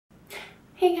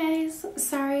Hey guys,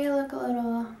 sorry I look a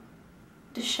little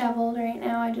disheveled right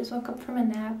now. I just woke up from a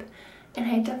nap and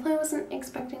I definitely wasn't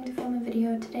expecting to film a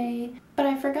video today, but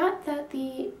I forgot that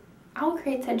the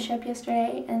Owlcrates had shipped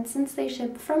yesterday, and since they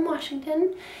ship from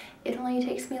Washington, it only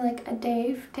takes me like a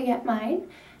day to get mine.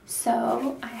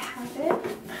 So I have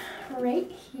it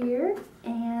right here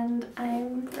and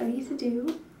I'm ready to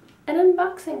do an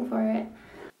unboxing for it.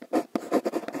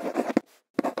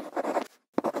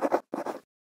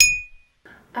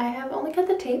 I have only cut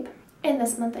the tape, and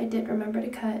this month I did remember to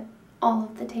cut all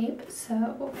of the tape,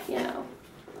 so, you know,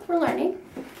 we're learning.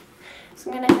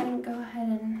 So I'm gonna go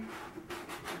ahead and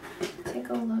take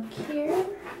a look here.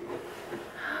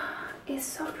 It's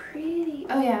so pretty.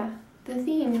 Oh yeah, the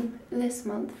theme this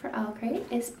month for Owlcrate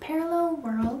is Parallel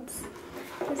Worlds.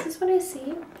 This is what I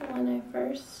see when I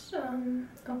first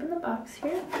open the box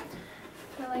here.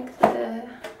 I like the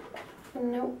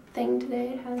note thing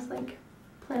today. It has like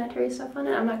planetary stuff on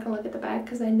it. I'm not gonna look at the back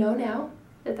because I know now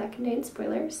that that contains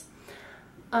spoilers.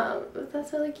 But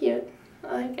that's really cute.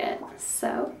 I like it.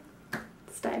 So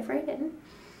let's dive right in.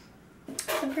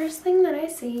 The first thing that I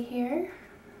see here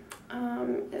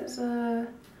is a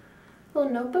little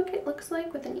notebook, it looks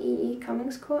like, with an E.E.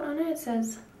 Cummings quote on it. It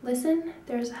says, "Listen,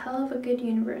 there's a hell of a good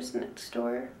universe next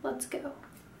door. Let's go."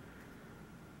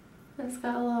 It's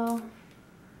got a little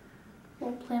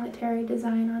planetary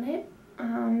design on it.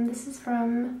 This is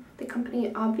from the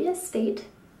company Obvious State.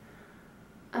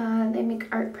 They make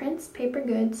art prints, paper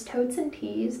goods, totes, and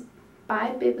teas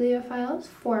by bibliophiles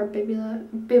for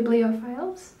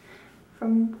bibliophiles.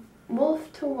 From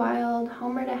Wolf to Wilde,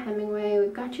 Homer to Hemingway,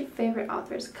 we've got your favorite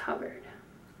authors covered.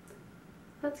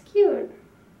 That's cute.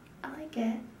 I like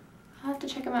it. I'll have to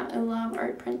check them out. I love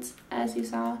art prints, as you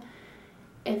saw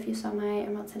if you saw my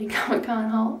Emerald City Comic Con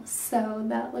haul. So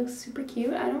that looks super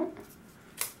cute. I don't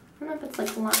know if it's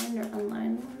like lined or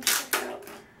unlined. Let me check it out.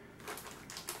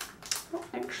 I'll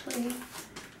actually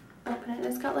open it.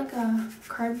 It's got like a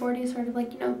cardboardy sort of,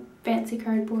 like, you know, fancy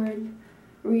cardboard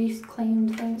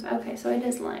reclaimed things. Okay, so it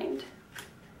is lined.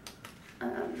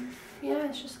 Yeah,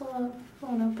 it's just a little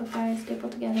notebook I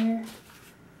stapled together.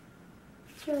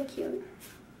 It's really cute.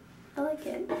 I like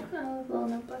it. I love little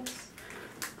notebooks.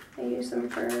 I use them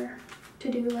for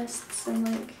to-do lists and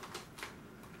like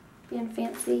being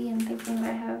fancy and thinking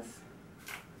that I have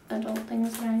adult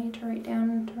things that I need to write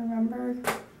down to remember.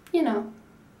 You know,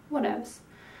 whatevs.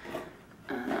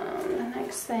 The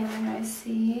next thing I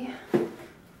see, I don't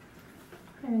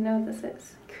even know what this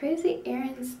is. Crazy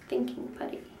Erin's Thinking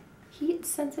Putty. Heat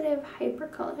Sensitive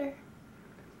Hypercolor.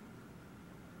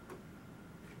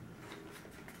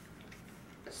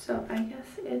 So I guess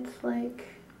it's like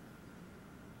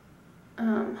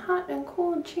hot and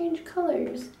cold change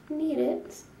colors. Knead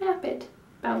it, snap it,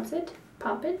 bounce it,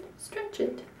 pop it, stretch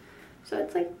it. So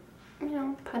it's like, you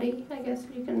know, putty. I guess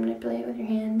you can manipulate with your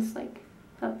hands, like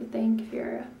help you think if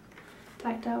you're a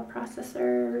tactile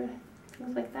processor,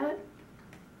 things like that.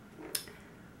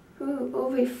 Ooh,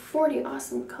 over 40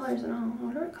 awesome colors and all. I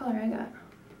wonder what color I got.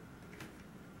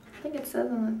 I think it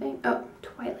says on the thing. Oh,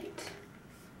 Twilight.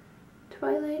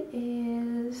 Twilight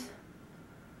is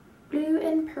blue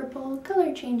and purple color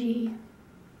changey.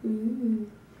 Ooh,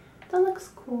 that looks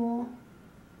cool.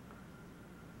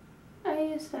 I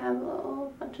used to have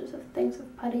little bunches of things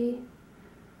of putty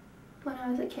when I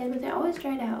was a kid, but they always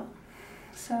dried out.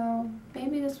 So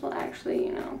maybe this will actually,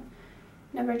 you know,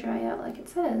 never dry out like it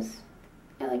says.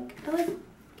 I like getting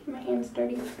my hands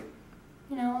dirty.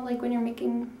 You know, like when you're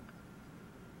making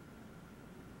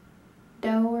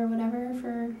dough or whatever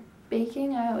for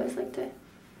baking, I always like to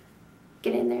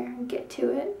get in there and get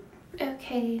to it.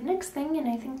 Okay, next thing, and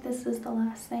I think this is the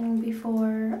last thing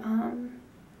before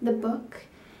the book,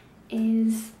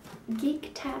 is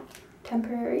Geek Tat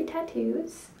Temporary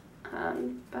Tattoos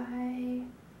by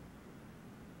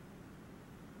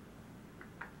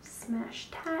Smash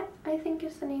Tat, I think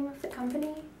is the name of the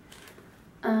company.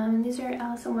 These are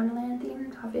Alice in Wonderland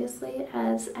themed, obviously. It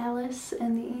has Alice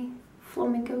and the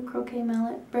Flamenco Croquet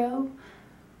Mallet Bro,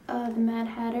 the Mad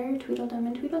Hatter, Tweedledum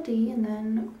and Tweedledee, and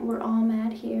then we're all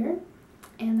mad here.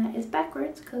 And that is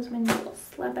backwards, because when you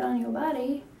slap it on your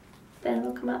body, then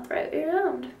it'll come out right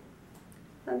around.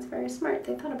 That's very smart.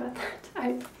 They thought about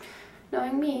that.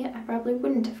 Knowing me, I probably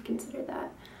wouldn't have considered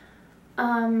that.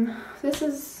 This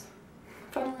is,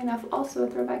 funnily enough, also a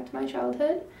throwback to my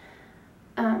childhood.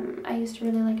 I used to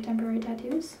really like temporary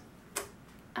tattoos.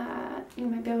 You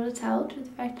might be able to tell due to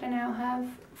the fact that I now have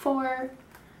 4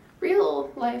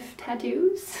 real life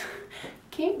tattoos.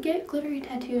 Can't get glittery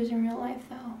tattoos in real life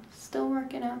though. Still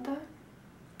working out that.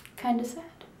 Kinda sad.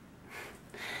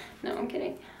 No, I'm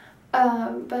kidding.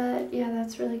 But yeah,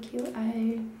 that's really cute.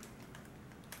 I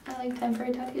like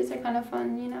temporary tattoos. They're kind of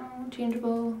fun, you know,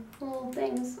 changeable little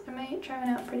things. I might try one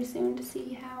out pretty soon to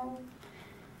see how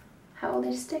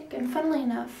they stick. And funnily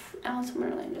enough, Alice in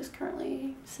Wonderland is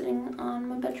currently sitting on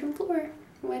my bedroom floor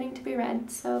waiting to be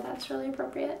read, so that's really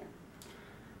appropriate.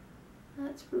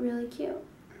 That's really cute.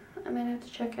 I might have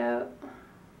to check out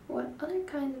what other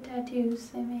kinds of tattoos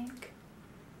they make.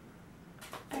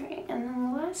 Alright, and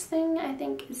then the last thing I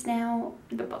think is now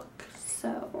the book.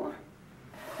 So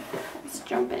let's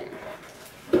jump in.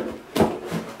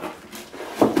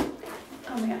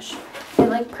 Oh my gosh. It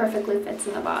like perfectly fits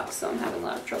in the box, so I'm having a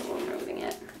lot of trouble removing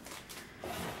it.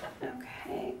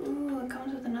 Okay, ooh, it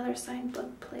comes with another signed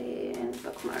book plate and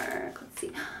bookmark. Let's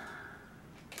see.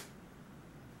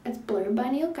 It's blurred by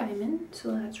Neil Gaiman,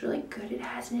 so that's really good. It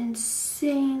has an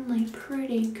insanely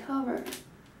pretty cover.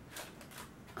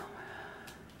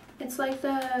 It's like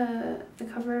the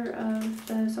cover of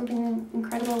the Something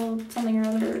Incredible, Something or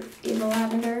Other, Ava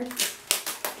Lavender,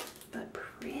 but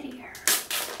prettier.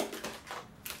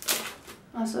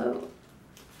 Also,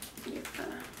 yeah.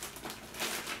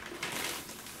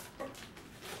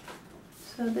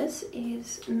 So this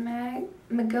is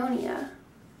Magonia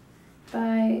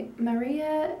by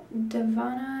Maria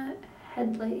Devana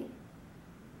Headley.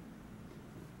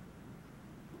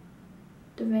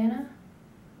 Devana?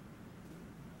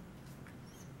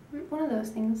 One of those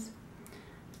things.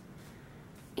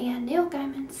 And Neil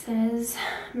Gaiman says,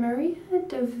 Maria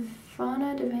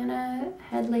Devana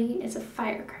Headley is a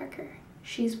firecracker.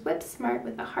 She's whip smart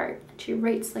with a heart, and she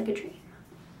writes like a dream.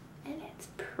 And it's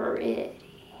pretty.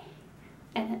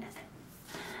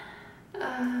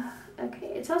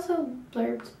 Okay, it's also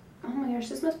blurbed. Oh my gosh,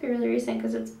 this must be really recent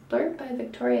because it's blurbed by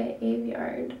Victoria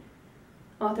Aveyard,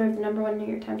 author of the #1 New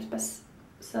York Times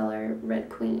bestseller Red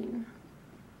Queen.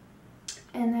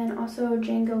 And then also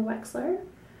Django Wexler,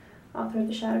 author of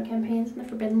The Shadow Campaigns and The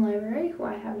Forbidden Library, who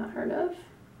I have not heard of,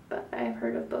 but I have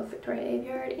heard of both Victoria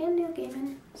Aveyard and Neil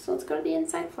Gaiman. So let's go to the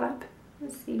inside flap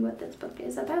and see what this book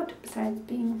is about, besides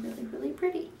being really, really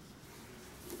pretty.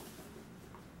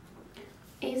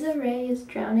 Asa Ray is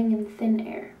drowning in thin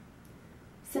air.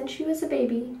 Since she was a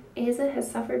baby, Asa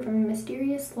has suffered from a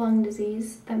mysterious lung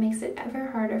disease that makes it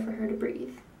ever harder for her to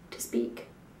breathe, to speak,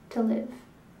 to live.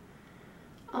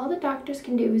 All the doctors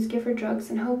can do is give her drugs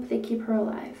and hope they keep her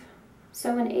alive.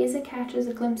 So when Asa catches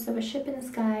a glimpse of a ship in the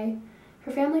sky,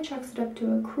 her family chalks it up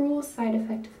to a cruel side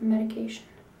effect of the medication.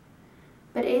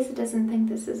 But Asa doesn't think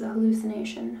this is a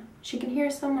hallucination. She can hear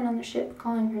someone on the ship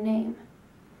calling her name.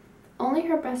 Only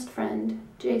her best friend,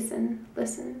 Jason,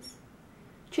 listens.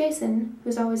 Jason,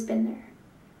 who's always been there.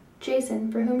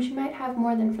 Jason, for whom she might have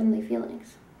more than friendly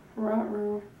feelings.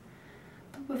 Ruh-roh.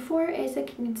 But before Asa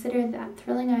can consider that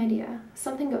thrilling idea,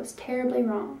 something goes terribly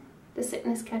wrong. The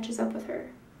sickness catches up with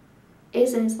her.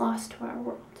 Asa is lost to our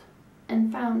world,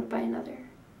 and found by another.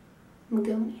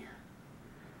 Magonia.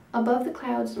 Above the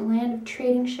clouds in a land of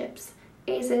trading ships,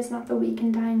 Asa is not the weak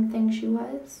and dying thing she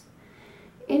was.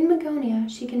 In Magonia,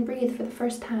 she can breathe for the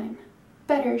first time.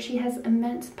 Better, she has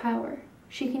immense power.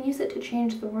 She can use it to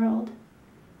change the world.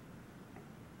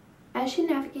 As she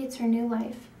navigates her new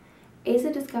life,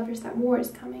 Asa discovers that war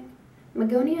is coming.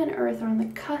 Magonia and Earth are on the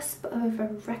cusp of a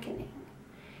reckoning.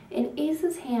 In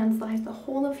Asa's hands lies the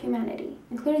whole of humanity,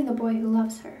 including the boy who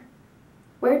loves her.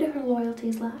 Where do her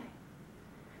loyalties lie?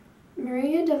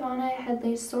 Maria Devana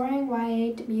Headley's soaring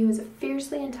YA debut is a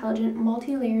fiercely intelligent,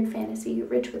 multi-layered fantasy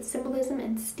rich with symbolism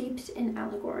and steeped in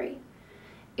allegory.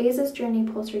 Asa's journey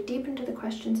pulls her deep into the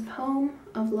questions of home,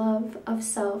 of love, of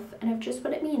self, and of just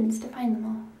what it means to find them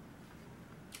all.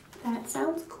 That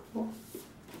sounds cool.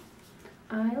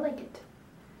 I like it.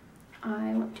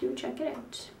 I want to check it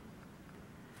out.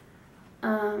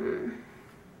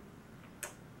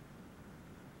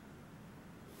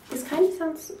 This kind of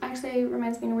sounds, actually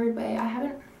reminds me in a weird way. I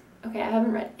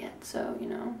haven't read it yet, so, you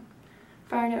know,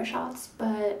 fire no shots,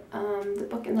 but the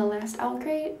book in the last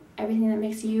Owlcrate, Everything That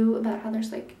Makes You, about how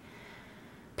there's like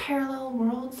parallel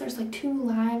worlds, there's like 2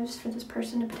 lives for this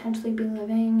person to potentially be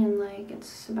living, and like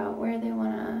it's about where they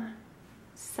want to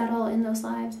settle in those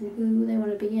lives and who they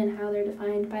want to be and how they're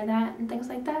defined by that and things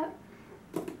like that.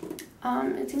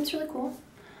 It seems really cool.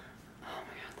 Oh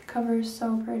my god, the cover is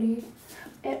so pretty.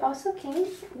 It also came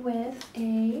with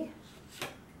a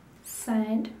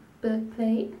signed book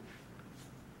plate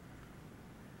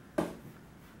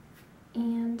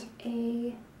and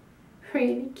a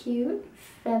really cute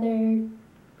feather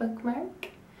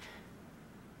bookmark.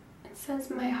 It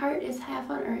says, "My heart is half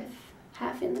on earth,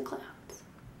 half in the clouds."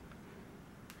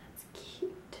 That's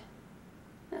cute.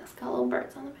 That's got little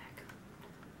birds on the back.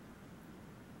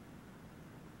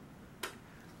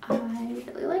 I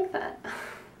really like that.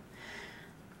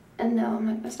 And no, I'm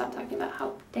not gonna stop talking about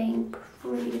how dang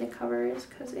pretty the cover is,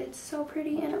 because it's so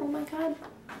pretty, and oh my god,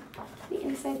 the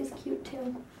inside is cute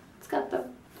too. It's got the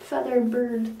feather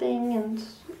bird thing and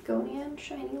gonia and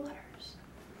shiny letters.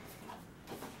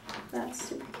 That's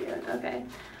super cute. Okay.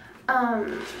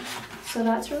 So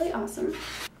that's really awesome.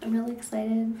 I'm really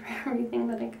excited for everything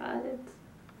that I got.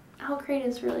 Owlcrate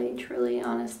is really, truly,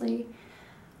 honestly,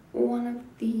 one of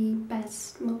the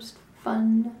best, most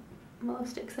fun,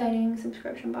 most exciting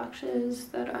subscription boxes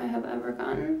that I have ever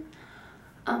gotten.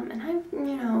 And I've,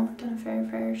 you know, done a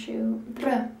fair few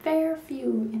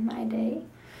in my day.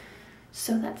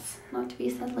 So that's not to be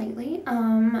said lightly.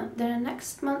 The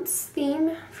next month's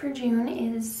theme for June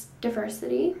is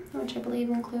diversity, which I believe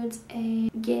includes a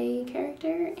gay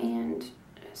character and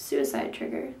a suicide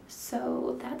trigger.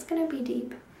 So that's gonna be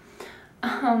deep.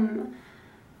 And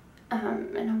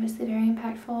obviously very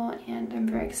impactful, and I'm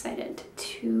very excited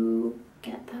to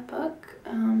get that book,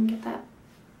 get that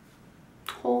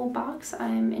whole box.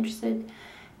 I'm interested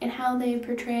in how they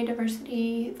portray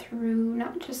diversity through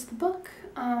not just the book,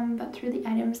 but through the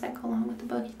items that go along with the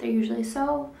book. They're usually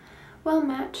so well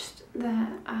matched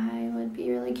that I would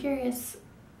be really curious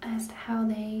as to how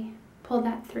they pull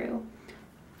that through.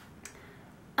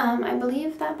 I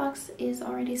believe that box is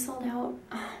already sold out.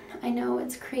 I know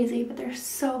it's crazy, but they're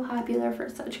so popular for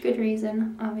such good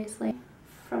reason, obviously,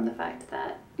 from the fact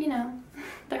that, you know,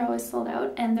 they're always sold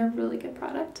out and they're really good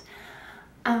product.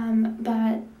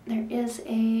 But there is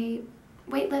a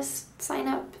waitlist sign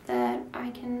up that I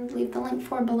can leave the link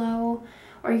for below,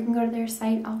 or you can go to their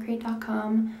site,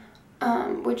 owlcrate.com,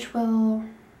 which will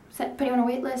put you on a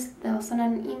waitlist. They'll send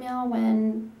out an email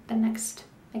when the next,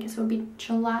 I guess it would be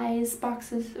July's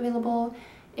box is available,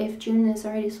 if June is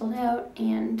already sold out,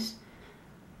 and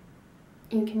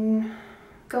you can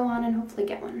go on and hopefully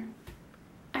get one.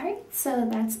 Alright, so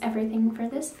that's everything for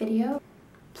this video.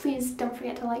 Please don't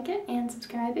forget to like it and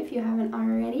subscribe if you haven't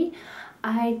already.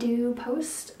 I do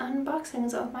post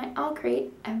unboxings of my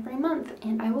Owlcrate every month,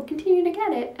 and I will continue to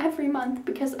get it every month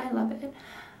because I love it.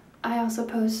 I also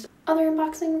post other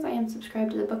unboxings. I am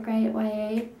subscribed to the Book Riot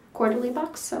YA quarterly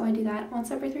box, so I do that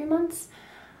once every 3 months.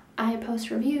 I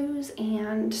post reviews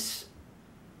and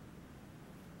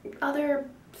other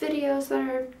videos that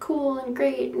are cool and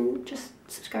great, and just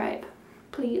subscribe,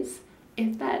 please,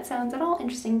 if that sounds at all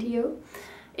interesting to you.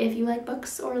 If you like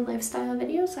books or lifestyle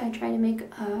videos, I try to make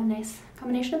a nice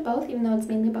combination of both, even though it's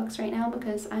mainly books right now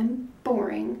because I'm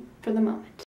boring for the moment.